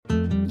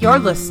You're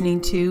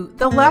listening to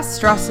the Less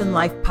Stress in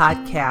Life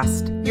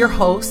podcast. Your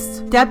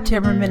hosts, Deb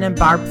Timmerman and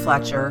Barb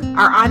Fletcher,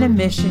 are on a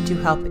mission to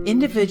help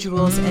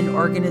individuals and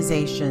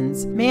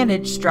organizations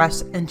manage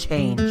stress and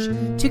change.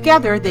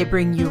 Together, they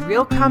bring you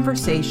real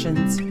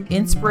conversations,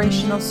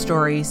 inspirational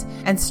stories,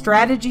 and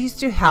strategies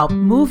to help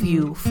move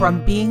you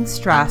from being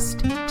stressed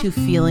to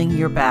feeling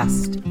your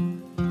best.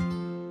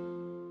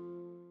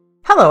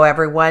 Hello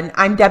everyone,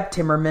 I'm Deb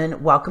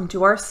Timmerman. Welcome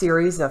to our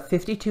series of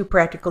 52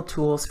 practical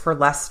tools for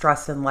less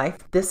stress in life.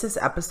 This is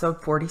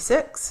episode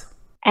 46.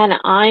 And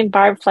I'm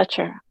Barb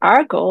Fletcher.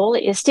 Our goal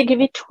is to give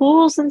you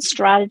tools and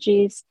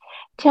strategies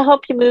to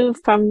help you move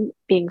from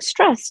being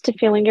stressed to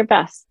feeling your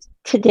best.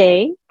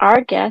 Today,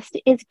 our guest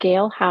is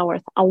Gail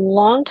Howarth, a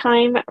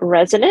longtime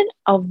resident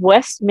of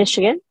West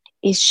Michigan.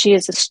 She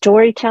is a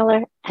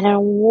storyteller and an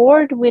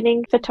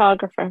award-winning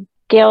photographer.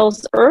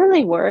 Gail's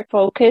early work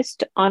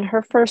focused on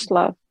her first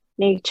love,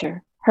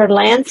 nature. Her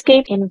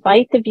landscape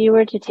invite the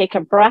viewer to take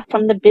a breath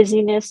from the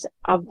busyness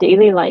of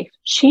daily life.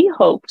 She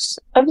hopes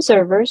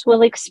observers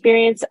will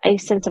experience a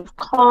sense of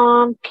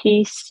calm,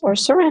 peace, or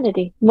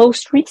serenity.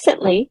 Most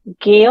recently,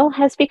 Gail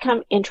has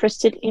become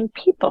interested in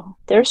people,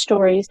 their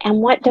stories, and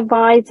what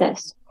divides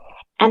us,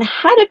 and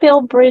how to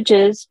build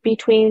bridges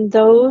between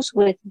those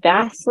with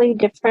vastly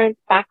different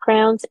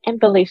backgrounds and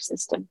belief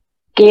systems.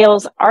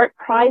 Gail's Art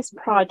Prize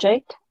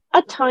project,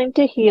 A Time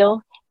to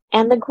Heal,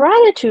 and the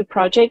Gratitude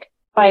Project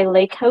by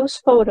Lake House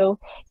Photo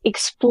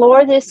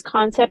explore this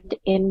concept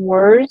in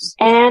words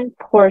and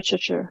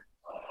portraiture.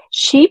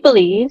 She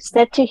believes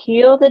that to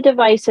heal the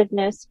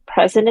divisiveness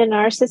present in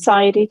our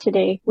society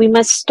today, we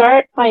must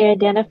start by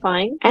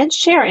identifying and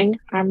sharing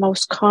our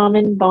most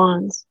common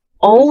bonds.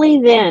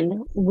 Only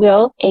then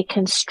will a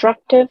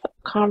constructive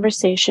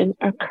conversation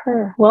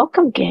occur.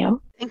 Welcome,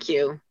 Gail. Thank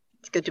you.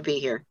 It's good to be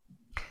here.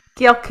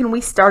 Gail, can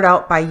we start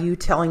out by you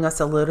telling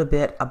us a little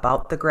bit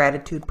about the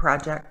Gratitude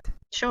Project?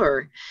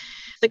 Sure.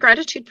 The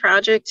Gratitude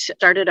Project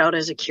started out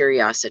as a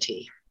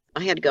curiosity.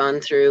 I had gone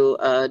through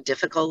a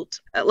difficult,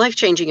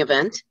 life-changing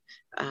event.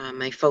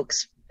 My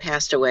folks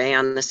passed away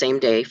on the same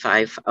day,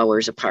 5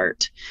 hours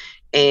apart.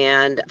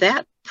 And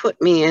that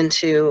put me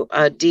into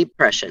a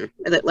depression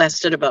that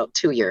lasted about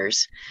 2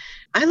 years.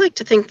 I like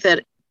to think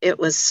that it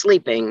was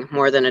sleeping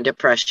more than a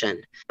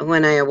depression.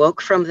 When I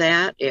awoke from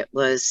that, it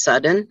was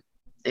sudden,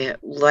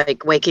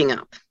 like waking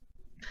up.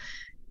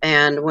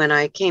 And when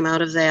I came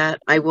out of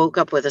that, I woke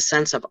up with a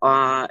sense of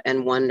awe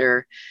and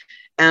wonder,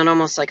 and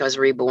almost like I was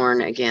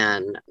reborn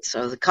again.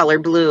 So the color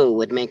blue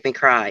would make me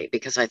cry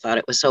because I thought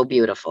it was so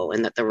beautiful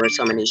and that there were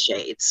so many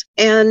shades.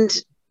 And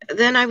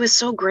then I was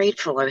so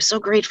grateful. I was so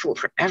grateful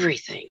for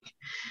everything.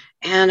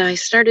 And I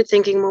started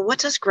thinking, well, what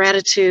does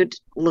gratitude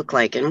look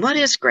like? And what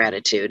is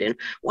gratitude? And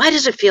why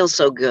does it feel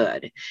so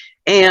good?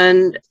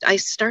 And I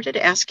started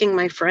asking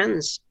my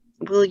friends,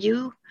 will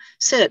you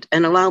sit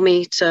and allow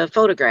me to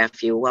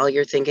photograph you while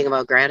you're thinking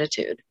about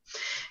gratitude?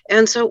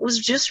 And so it was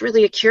just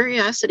really a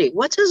curiosity.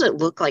 What does it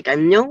look like? I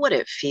know what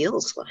it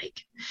feels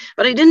like,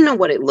 but I didn't know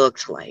what it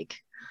looked like.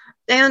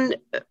 And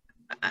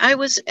I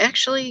was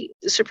actually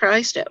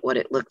surprised at what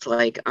it looked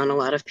like on a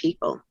lot of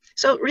people.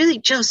 So it really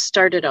just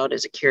started out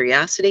as a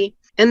curiosity.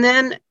 And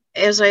then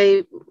as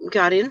I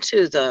got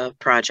into the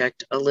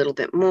project a little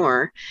bit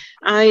more,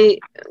 I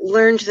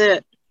learned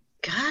that,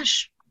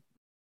 gosh,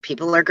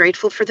 people are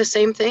grateful for the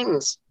same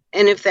things.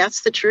 And if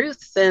that's the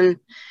truth, then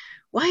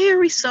why are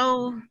we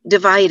so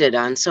divided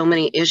on so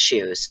many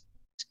issues?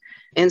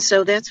 And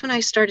so that's when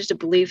I started to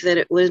believe that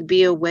it would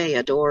be a way,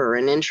 a door, or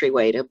an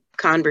entryway to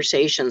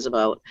conversations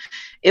about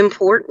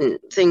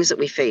important things that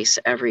we face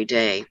every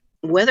day.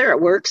 Whether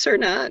it works or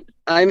not,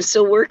 I'm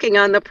still working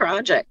on the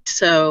project.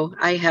 So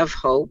I have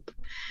hope.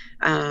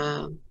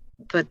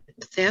 But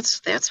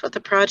that's what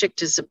the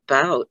project is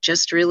about.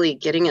 Just really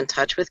getting in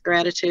touch with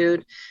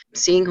gratitude,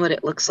 seeing what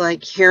it looks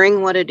like,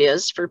 hearing what it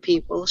is for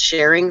people,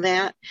 sharing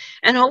that.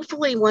 And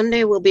hopefully one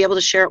day we'll be able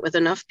to share it with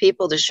enough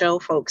people to show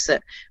folks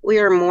that we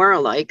are more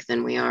alike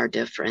than we are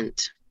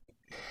different.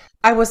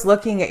 I was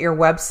looking at your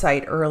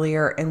website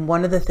earlier, and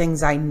one of the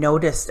things I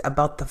noticed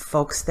about the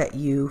folks that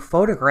you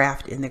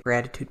photographed in the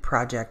Gratitude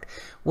Project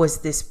was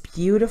this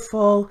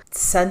beautiful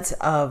sense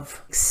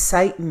of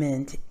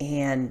excitement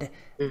and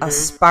a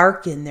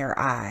spark in their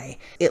eye.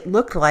 It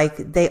looked like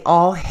they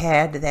all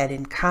had that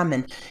in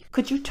common.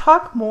 Could you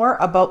talk more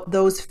about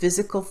those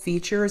physical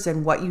features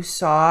and what you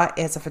saw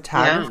as a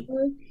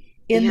photographer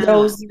in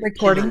those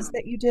recordings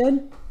that you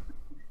did?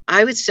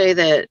 I would say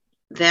that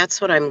that's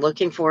what I'm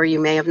looking for.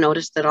 You may have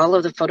noticed that all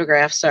of the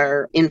photographs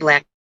are in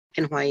black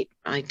and white.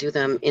 I do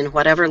them in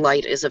whatever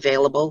light is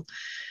available.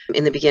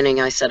 In the beginning,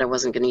 I said I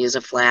wasn't going to use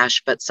a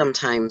flash, but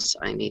sometimes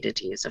I needed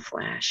to use a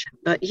flash.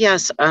 But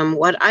yes,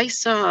 what I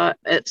saw,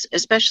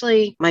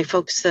 especially my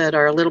folks that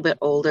are a little bit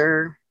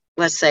older,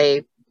 let's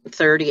say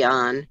 30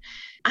 on,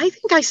 I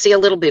think I see a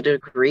little bit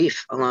of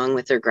grief along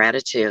with their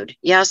gratitude.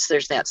 Yes,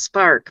 there's that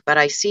spark, but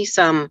I see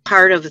some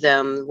part of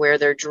them where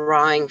they're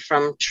drawing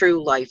from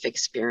true life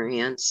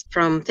experience,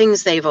 from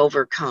things they've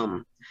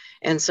overcome.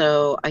 And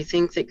so I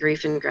think that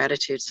grief and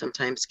gratitude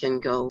sometimes can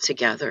go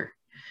together.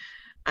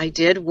 I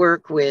did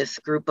work with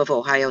a group of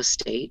Ohio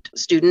State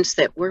students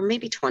that were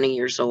maybe 20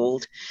 years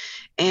old,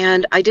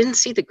 and I didn't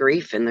see the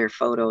grief in their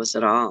photos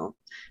at all.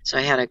 So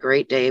I had a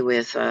great day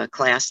with a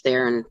class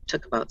there and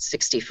took about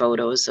 60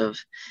 photos of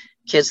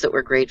kids that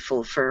were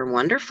grateful for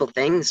wonderful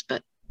things,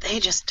 but they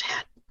just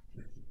had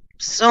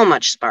so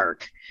much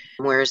spark.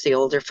 Whereas the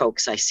older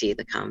folks, I see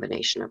the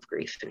combination of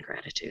grief and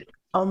gratitude.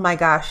 Oh my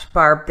gosh,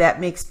 Barb, that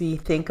makes me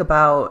think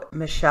about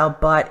Michelle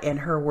Butt and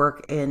her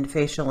work in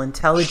facial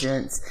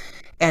intelligence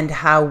and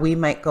how we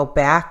might go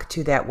back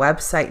to that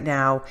website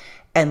now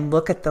and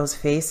look at those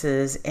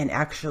faces and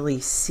actually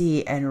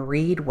see and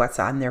read what's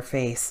on their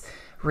face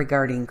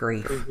regarding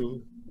grief.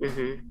 Mm-hmm.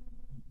 Mm-hmm.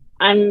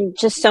 I'm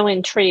just so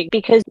intrigued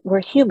because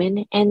we're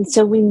human. And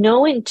so we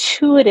know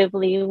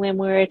intuitively when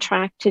we're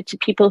attracted to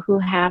people who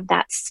have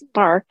that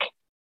spark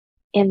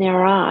in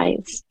their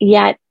eyes,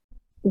 yet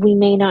we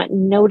may not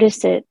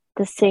notice it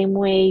the same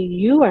way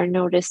you are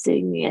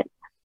noticing it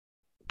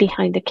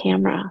behind the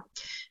camera.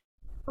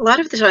 A lot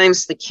of the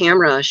times the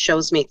camera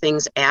shows me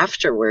things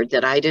afterward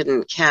that I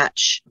didn't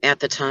catch at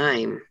the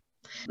time.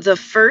 The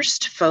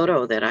first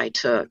photo that I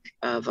took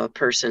of a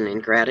person in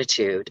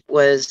gratitude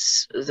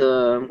was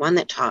the one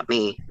that taught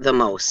me the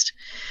most.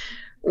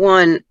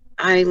 One,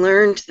 I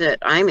learned that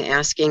I'm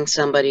asking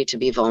somebody to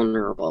be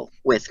vulnerable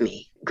with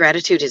me.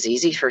 Gratitude is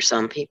easy for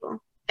some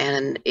people,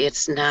 and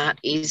it's not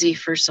easy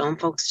for some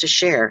folks to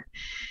share.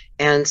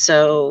 And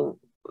so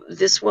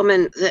this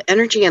woman, the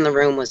energy in the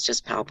room was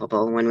just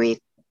palpable when we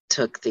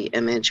took the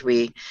image.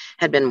 We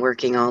had been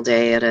working all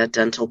day at a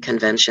dental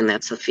convention.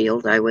 That's the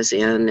field I was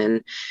in.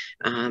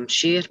 And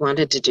she had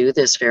wanted to do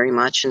this very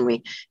much. And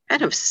we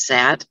kind of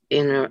sat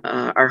in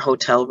our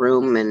hotel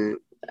room and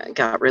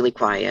got really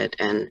quiet.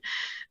 And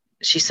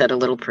she said a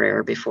little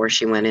prayer before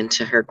she went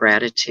into her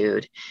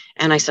gratitude.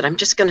 And I said, I'm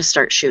just going to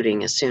start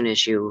shooting as soon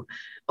as you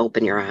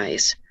open your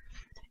eyes.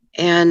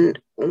 And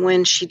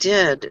when she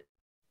did,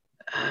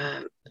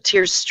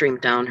 tears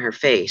streamed down her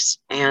face,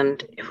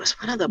 and it was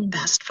one of the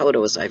best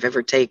photos I've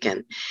ever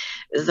taken.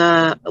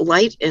 The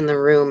light in the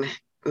room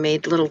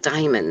made little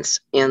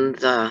diamonds in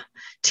the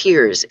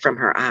tears from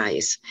her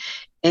eyes,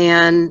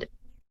 and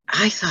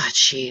I thought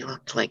she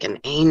looked like an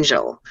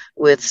angel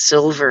with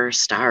silver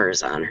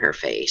stars on her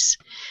face,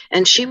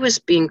 and she was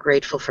being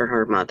grateful for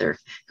her mother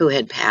who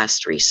had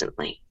passed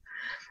recently.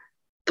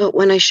 But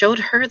when I showed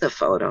her the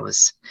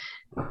photos,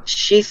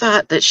 she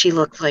thought that she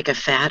looked like a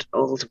fat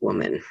old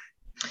woman.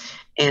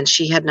 And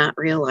she had not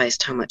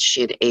realized how much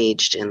she had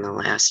aged in the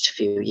last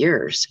few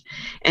years.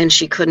 And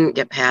she couldn't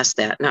get past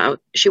that. Now,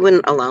 she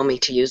wouldn't allow me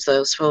to use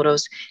those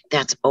photos.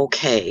 That's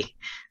okay.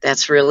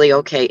 That's really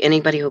okay.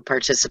 Anybody who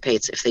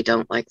participates, if they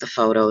don't like the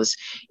photos,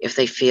 if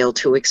they feel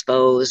too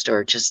exposed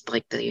or just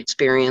like the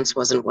experience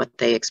wasn't what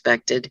they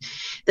expected,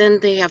 then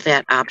they have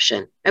that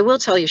option. I will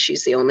tell you,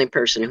 she's the only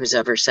person who's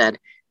ever said,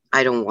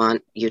 I don't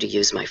want you to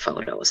use my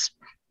photos.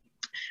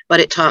 But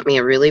it taught me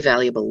a really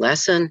valuable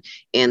lesson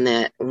in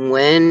that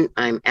when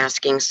I'm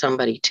asking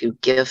somebody to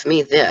give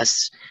me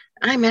this,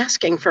 I'm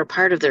asking for a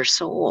part of their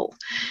soul.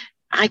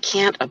 I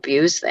can't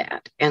abuse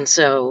that. And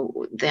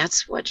so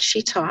that's what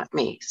she taught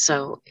me.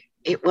 So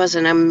it was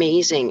an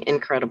amazing,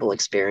 incredible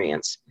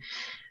experience.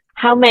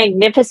 How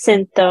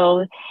magnificent,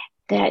 though,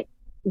 that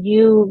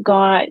you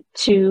got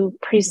to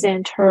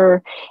present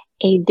her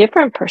a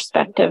different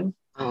perspective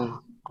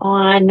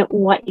on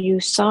what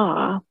you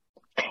saw.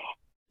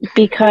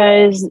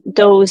 Because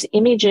those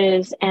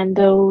images and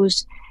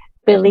those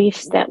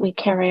beliefs that we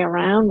carry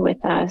around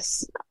with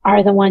us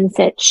are the ones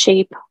that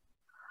shape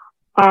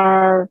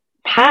our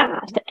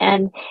path.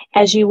 And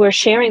as you were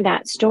sharing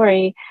that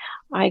story,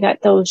 I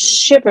got those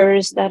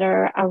shivers that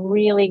are a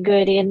really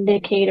good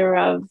indicator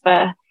of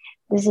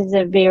this is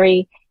a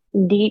very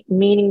deep,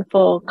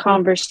 meaningful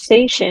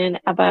conversation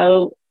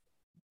about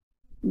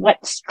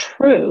what's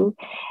true.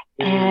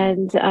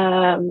 And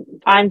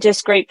I'm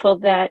just grateful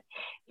that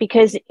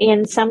because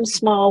in some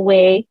small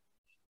way,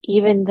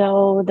 even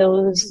though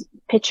those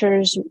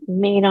pictures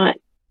may not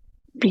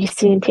be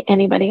seen to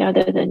anybody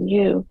other than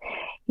you,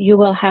 you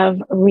will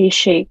have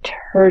reshaped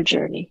her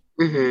journey.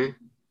 Mm-hmm.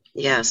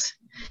 Yes.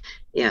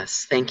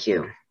 Yes. Thank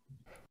you.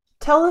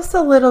 Tell us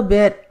a little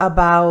bit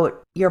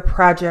about your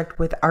project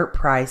with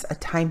ArtPrize, A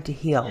Time to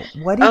Heal.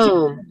 What did you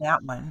do in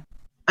that one?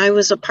 I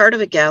was a part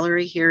of a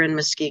gallery here in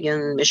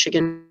Muskegon,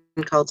 Michigan,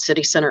 called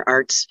City Center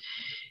Arts.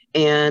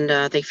 And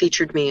they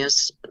featured me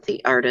as the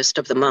artist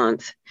of the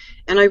month.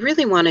 And I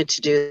really wanted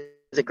to do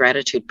the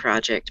gratitude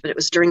project, but it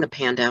was during the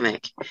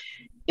pandemic.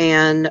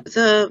 And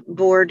the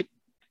board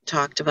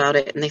talked about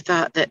it, and they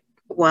thought that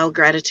while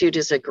gratitude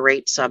is a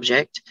great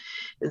subject,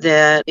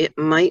 that it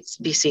might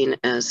be seen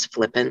as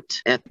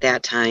flippant at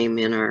that time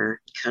in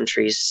our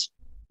country's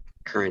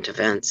current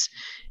events.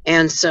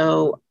 And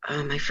so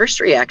my first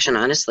reaction,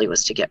 honestly,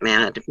 was to get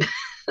mad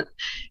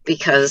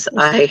because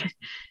I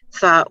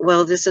thought,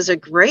 well, this is a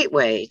great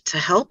way to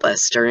help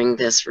us during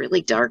this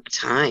really dark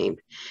time.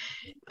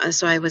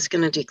 So I was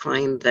going to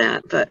decline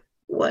that. But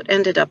what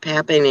ended up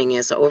happening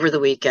is over the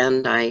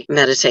weekend, I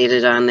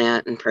meditated on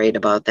that and prayed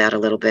about that a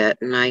little bit.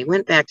 And I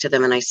went back to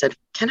them and I said,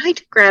 can I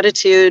do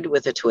gratitude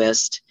with a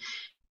twist?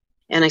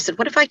 And I said,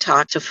 what if I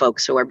talk to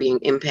folks who are being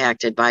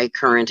impacted by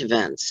current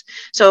events?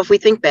 So if we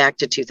think back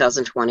to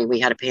 2020,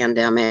 we had a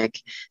pandemic.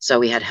 So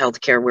we had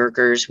healthcare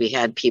workers, we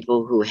had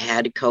people who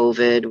had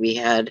COVID, we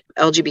had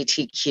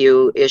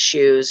LGBTQ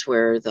issues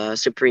where the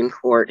Supreme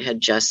Court had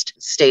just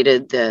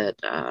stated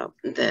that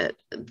that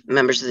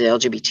members of the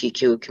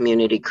LGBTQ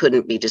community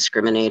couldn't be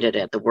discriminated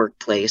at the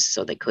workplace,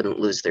 so they couldn't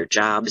lose their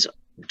jobs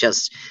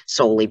just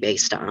solely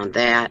based on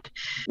that.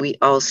 We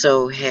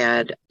also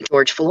had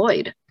George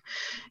Floyd,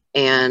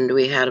 and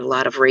we had a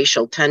lot of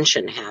racial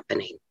tension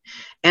happening.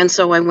 And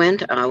so I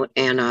went out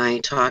and I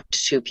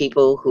talked to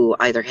people who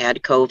either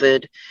had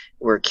COVID,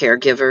 were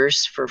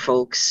caregivers for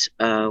folks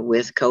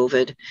with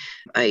COVID.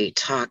 I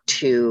talked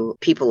to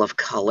people of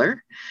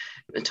color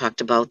and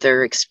talked about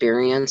their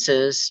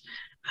experiences.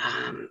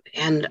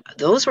 And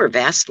those were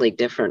vastly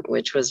different,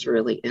 which was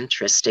really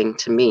interesting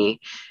to me.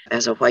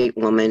 As a white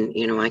woman,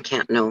 you know, I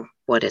can't know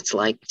what it's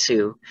like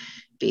to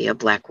be a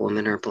Black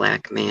woman or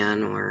Black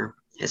man or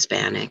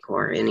Hispanic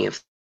or any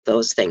of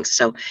those things.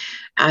 So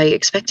I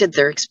expected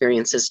their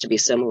experiences to be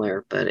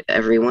similar, but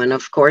everyone,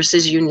 of course,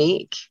 is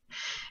unique.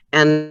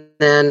 And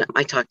then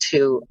I talked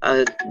to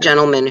a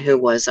gentleman who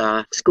was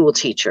a school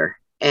teacher,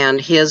 and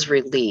his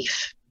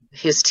relief,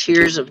 his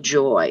tears of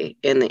joy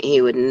in that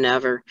he would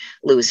never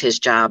lose his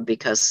job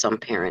because some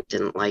parent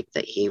didn't like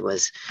that he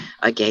was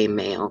a gay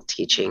male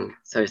teaching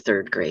their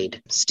third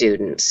grade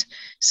students.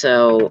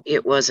 So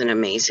it was an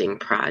amazing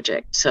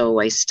project. So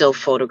I still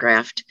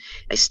photographed.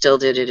 I still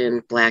did it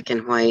in black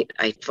and white.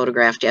 I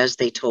photographed as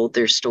they told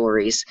their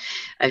stories.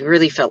 I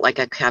really felt like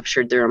I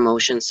captured their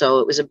emotions. So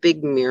it was a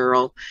big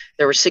mural.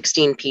 There were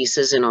 16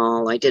 pieces in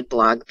all. I did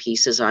blog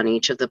pieces on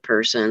each of the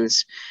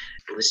persons.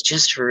 It was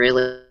just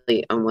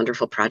really a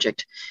wonderful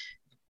project.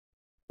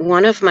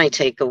 One of my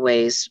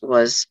takeaways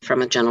was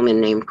from a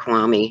gentleman named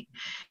Kwame,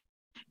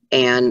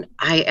 and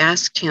I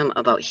asked him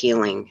about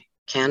healing.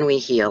 Can we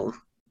heal?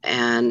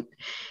 And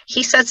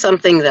he said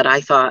something that I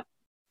thought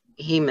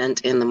he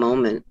meant in the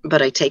moment,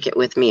 but I take it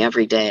with me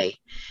every day.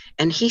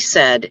 And he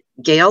said,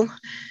 Gail,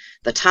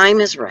 the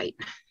time is right.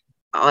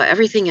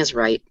 Everything is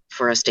right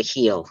for us to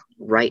heal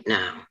right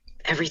now.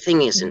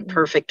 Everything is in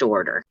perfect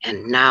order,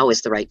 and now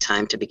is the right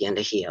time to begin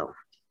to heal.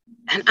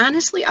 And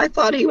honestly, I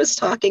thought he was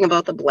talking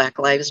about the Black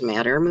Lives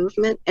Matter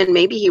movement, and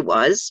maybe he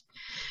was.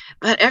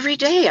 But every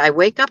day I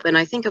wake up and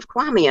I think of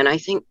Kwame, and I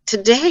think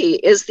today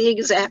is the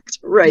exact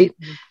right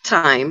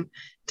time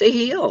to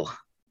heal.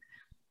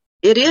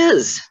 It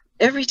is.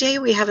 Every day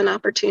we have an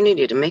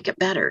opportunity to make it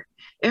better.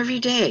 Every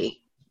day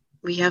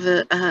we have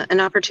an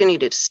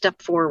opportunity to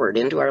step forward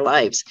into our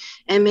lives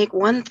and make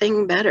one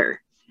thing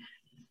better.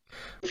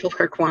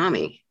 For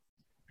Kwame.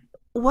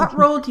 What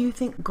role do you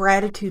think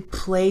gratitude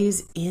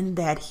plays in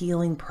that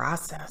healing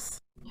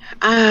process?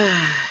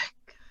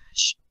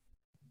 Gosh,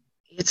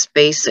 it's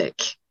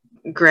basic.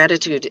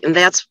 Gratitude, and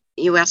that's,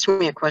 you asked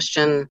me a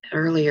question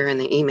earlier in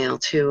the email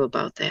too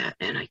about that,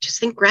 and I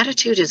just think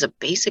gratitude is a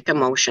basic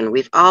emotion.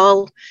 We've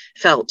all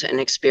felt and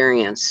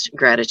experienced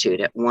gratitude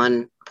at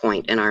one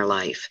point in our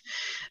life.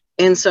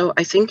 And so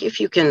I think if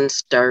you can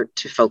start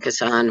to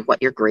focus on what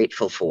you're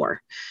grateful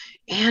for.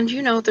 And,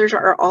 you know, there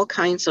are all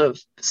kinds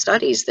of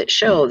studies that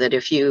show that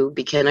if you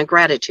begin a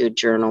gratitude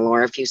journal,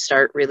 or if you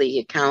start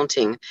really count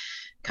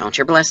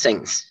your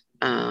blessings,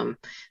 that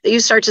you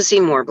start to see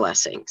more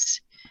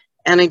blessings.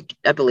 And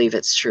I believe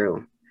it's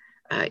true.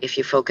 If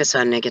you focus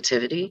on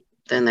negativity,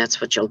 then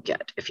that's what you'll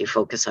get. If you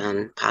focus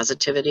on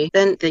positivity,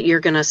 then that you're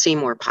going to see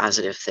more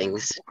positive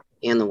things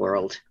in the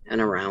world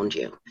and around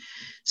you.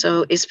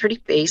 So it's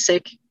pretty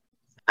basic.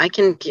 I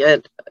can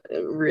get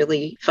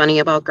really funny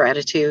about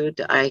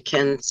gratitude. I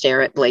can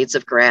stare at blades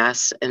of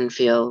grass and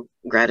feel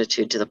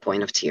gratitude to the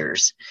point of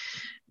tears.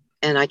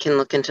 And I can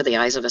look into the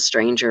eyes of a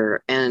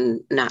stranger and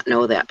not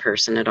know that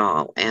person at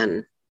all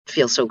and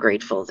feel so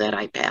grateful that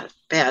I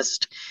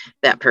passed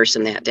that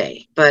person that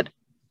day. But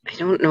I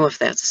don't know if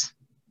that's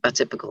a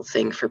typical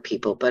thing for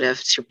people, but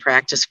if you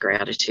practice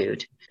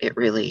gratitude, it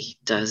really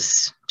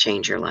does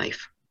change your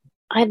life.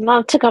 I'd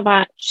love to go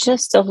back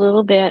just a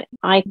little bit.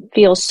 I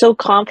feel so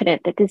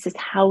confident that this is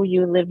how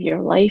you live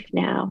your life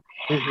now.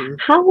 Mm-hmm.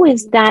 How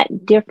is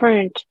that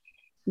different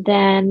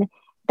than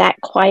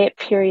that quiet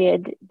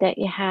period that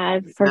you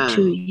had for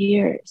 2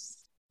 years?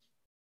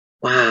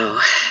 Wow.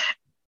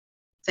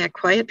 That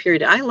quiet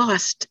period, I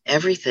lost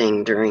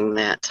everything during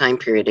that time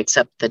period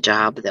except the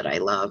job that I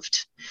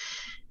loved.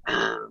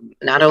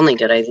 Not only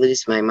did I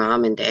lose my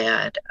mom and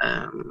dad,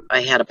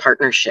 I had a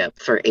partnership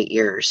for 8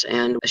 years,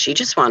 and she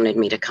just wanted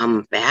me to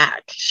come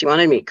back. She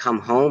wanted me to come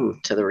home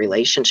to the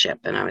relationship,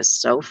 and I was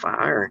so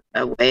far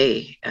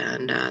away.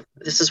 And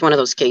this is one of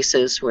those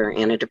cases where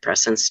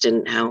antidepressants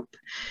didn't help.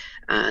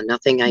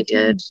 Nothing I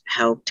did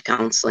helped.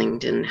 Counseling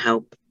didn't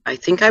help. I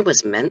think I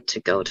was meant to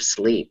go to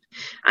sleep.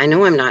 I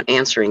know I'm not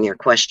answering your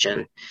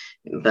question,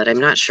 but I'm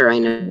not sure I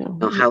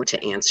know how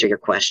to answer your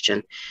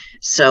question.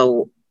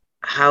 So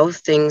how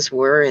things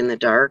were in the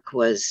dark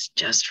was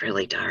just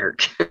really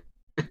dark.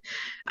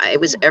 It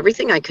was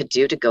everything I could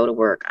do to go to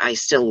work. I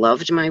still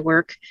loved my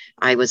work.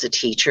 I was a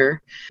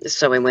teacher.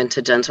 So I went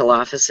to dental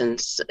office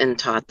and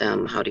taught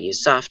them how to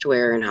use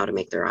software and how to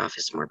make their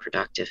office more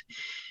productive.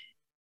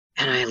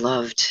 And I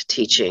loved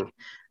teaching.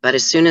 But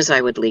as soon as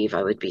I would leave,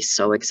 I would be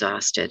so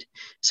exhausted.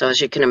 So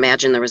as you can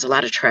imagine, there was a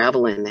lot of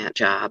travel in that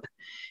job.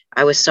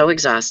 I was so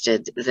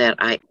exhausted that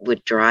I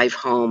would drive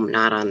home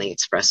not on the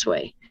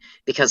expressway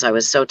because I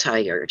was so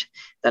tired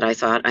that I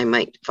thought I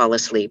might fall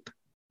asleep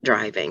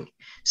driving.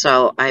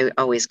 So I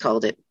always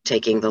called it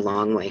taking the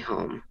long way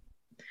home.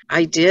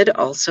 I did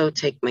also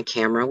take my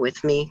camera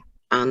with me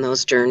on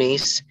those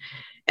journeys.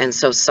 And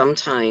so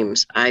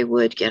sometimes I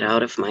would get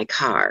out of my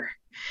car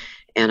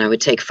and I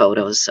would take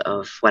photos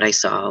of what I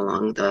saw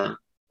along the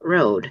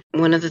road.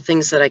 One of the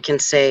things that I can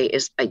say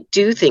is I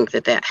do think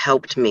that that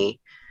helped me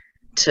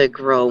to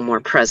grow more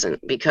present,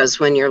 because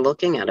when you're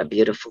looking at a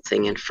beautiful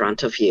thing in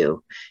front of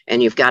you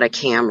and you've got a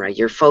camera,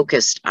 you're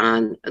focused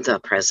on the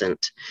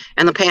present,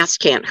 and the past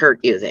can't hurt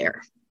you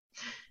there.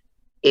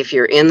 If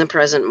you're in the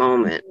present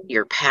moment,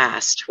 your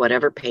past,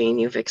 whatever pain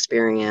you've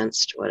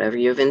experienced, whatever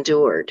you've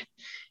endured,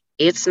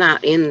 it's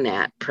not in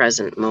that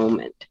present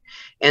moment.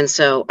 And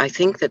so I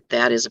think that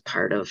that is a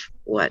part of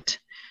what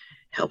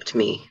helped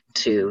me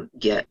to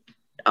get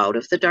out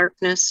of the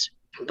darkness.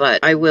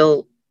 But I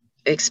will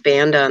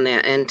expand on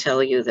that and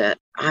tell you that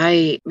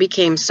I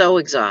became so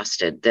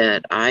exhausted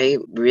that I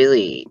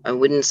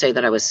wouldn't say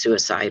that I was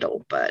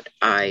suicidal, but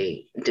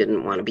I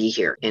didn't want to be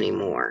here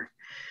anymore.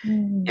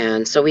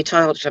 And so we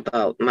talked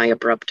about my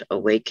abrupt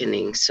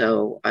awakening.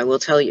 So I will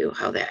tell you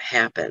how that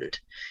happened.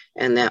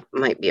 And that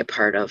might be a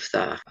part of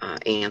the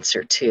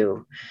answer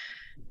too.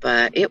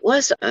 But it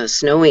was a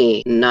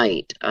snowy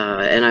night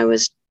and I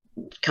was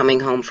coming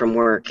home from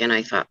work and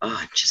I thought, oh,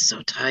 I'm just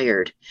so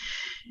tired.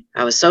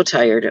 I was so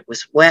tired. It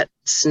was wet,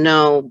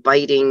 snow,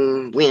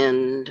 biting,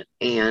 wind.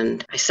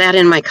 And I sat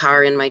in my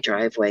car in my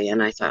driveway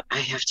and I thought, I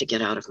have to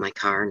get out of my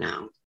car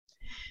now.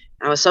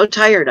 I was so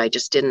tired, I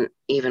just didn't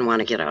even want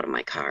to get out of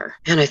my car.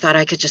 And I thought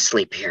I could just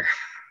sleep here.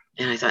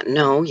 And I thought,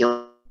 no,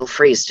 you'll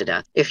freeze to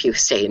death if you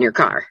stay in your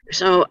car.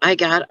 So I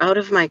got out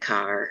of my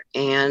car,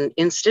 and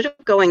instead of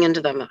going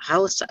into the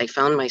house, I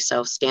found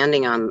myself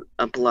standing on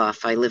a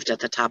bluff. I lived at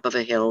the top of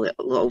a hill that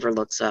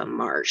overlooks a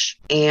marsh.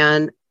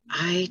 And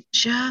I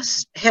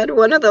just had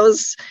one of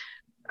those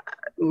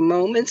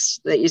moments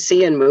that you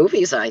see in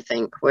movies, I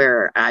think,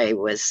 where I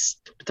was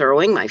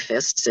throwing my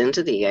fists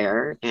into the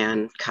air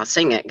and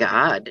cussing at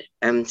God.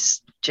 And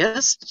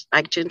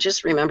I can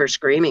just remember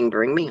screaming,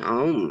 bring me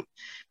home,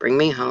 bring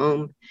me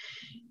home.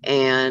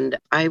 And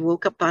I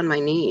woke up on my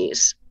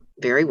knees,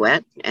 very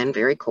wet and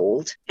very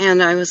cold.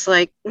 And I was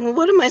like, well,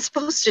 what am I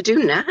supposed to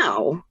do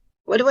now?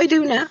 What do I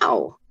do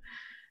now?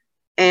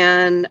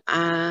 And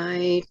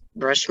I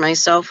brushed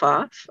myself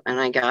off and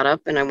I got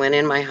up and I went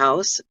in my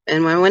house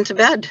and I went to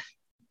bed.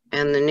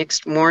 And the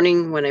next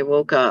morning when I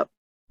woke up,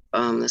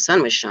 the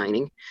sun was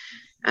shining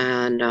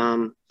and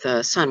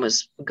the sun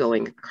was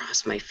going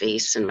across my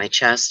face and my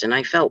chest, and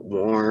I felt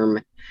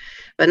warm,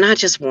 but not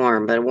just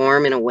warm, but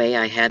warm in a way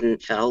I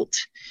hadn't felt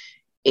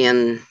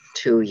in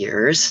 2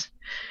 years.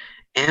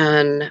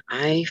 And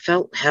I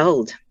felt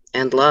held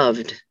and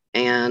loved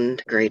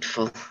and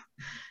grateful,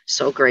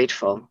 so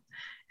grateful.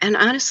 And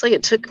honestly,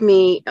 it took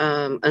me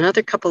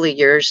another couple of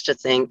years to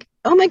think,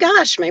 oh my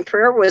gosh, my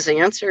prayer was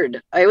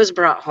answered. I was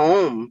brought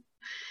home.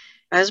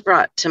 I was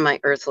brought to my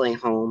earthly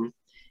home.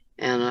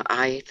 And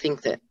I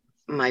think that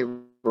my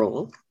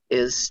role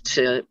is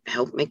to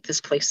help make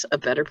this place a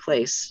better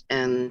place.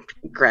 And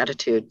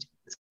gratitude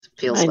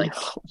feels like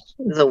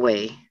the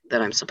way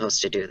that I'm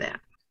supposed to do that.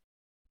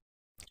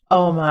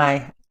 Oh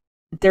my,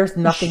 there's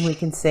nothing we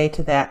can say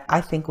to that.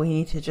 I think we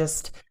need to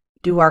just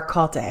do our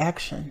call to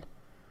action.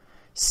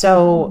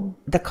 So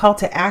the call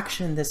to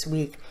action this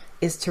week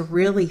is to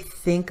really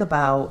think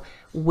about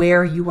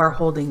where you are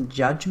holding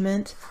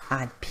judgment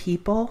on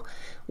people,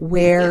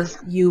 where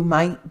you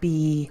might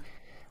be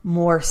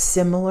more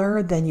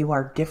similar than you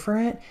are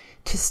different,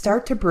 to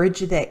start to bridge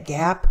that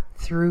gap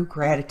through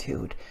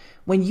gratitude.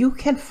 When you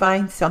can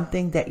find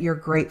something that you're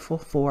grateful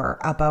for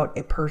about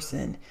a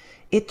person,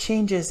 it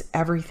changes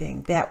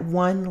everything. That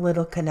one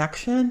little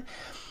connection,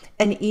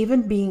 and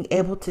even being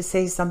able to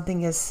say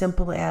something as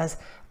simple as,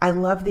 I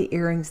love the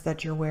earrings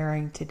that you're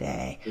wearing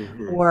today,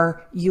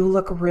 or you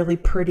look really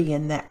pretty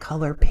in that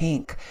color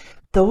pink.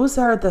 Those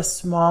are the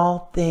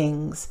small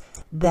things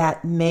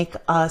that make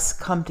us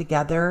come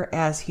together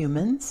as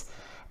humans.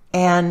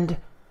 And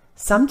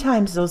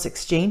sometimes those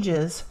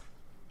exchanges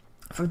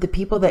for the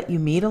people that you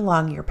meet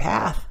along your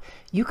path,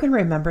 you can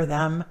remember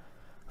them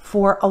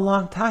for a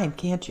long time,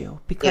 can't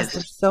you? Because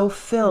they're so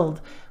filled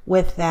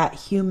with that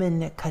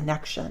human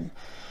connection.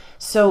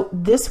 So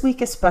this week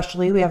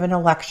especially, we have an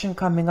election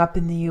coming up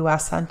in the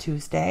U.S. on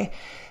Tuesday.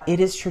 It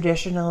is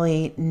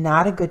traditionally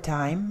not a good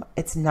time.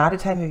 It's not a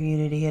time of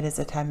unity. It is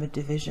a time of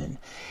division.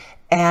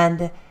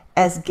 And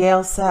as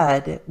Gail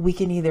said, we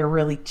can either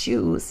really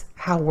choose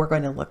how we're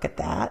going to look at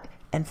that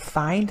and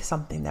find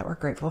something that we're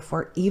grateful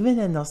for, even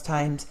in those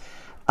times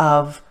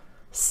of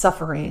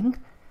suffering,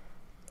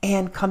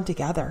 and come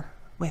together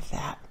with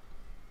that.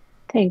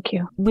 Thank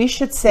you. We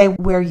should say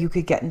where you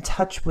could get in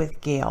touch with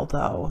Gail,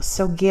 though.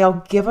 So,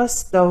 Gail, give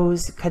us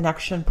those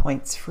connection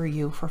points for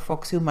you, for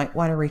folks who might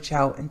want to reach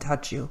out and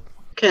touch you. You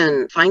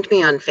can find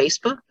me on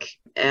Facebook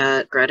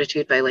at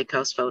Gratitude by Lake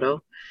House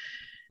Photo.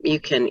 You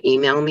can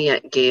email me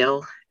at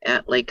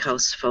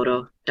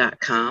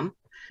gail@lakehousephoto.com.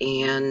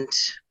 And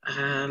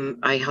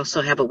I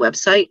also have a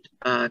website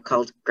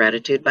called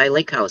Gratitude by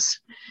Lake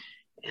House.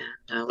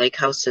 And Lake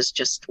House is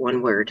just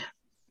one word.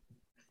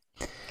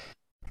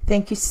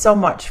 Thank you so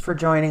much for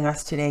joining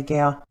us today,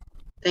 Gail.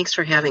 Thanks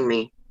for having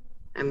me.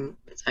 I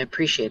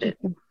appreciate it.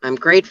 I'm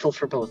grateful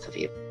for both of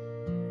you.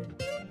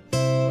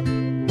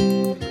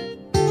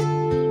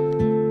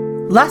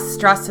 Less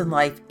stress in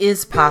life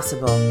is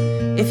possible.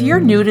 If you're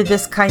new to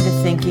this kind of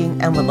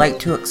thinking and would like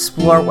to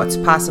explore what's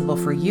possible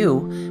for you,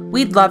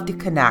 we'd love to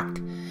connect.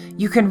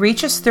 You can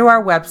reach us through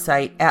our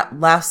website at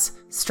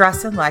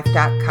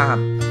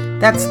lessstressinlife.com.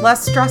 That's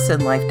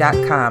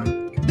lessstressinlife.com.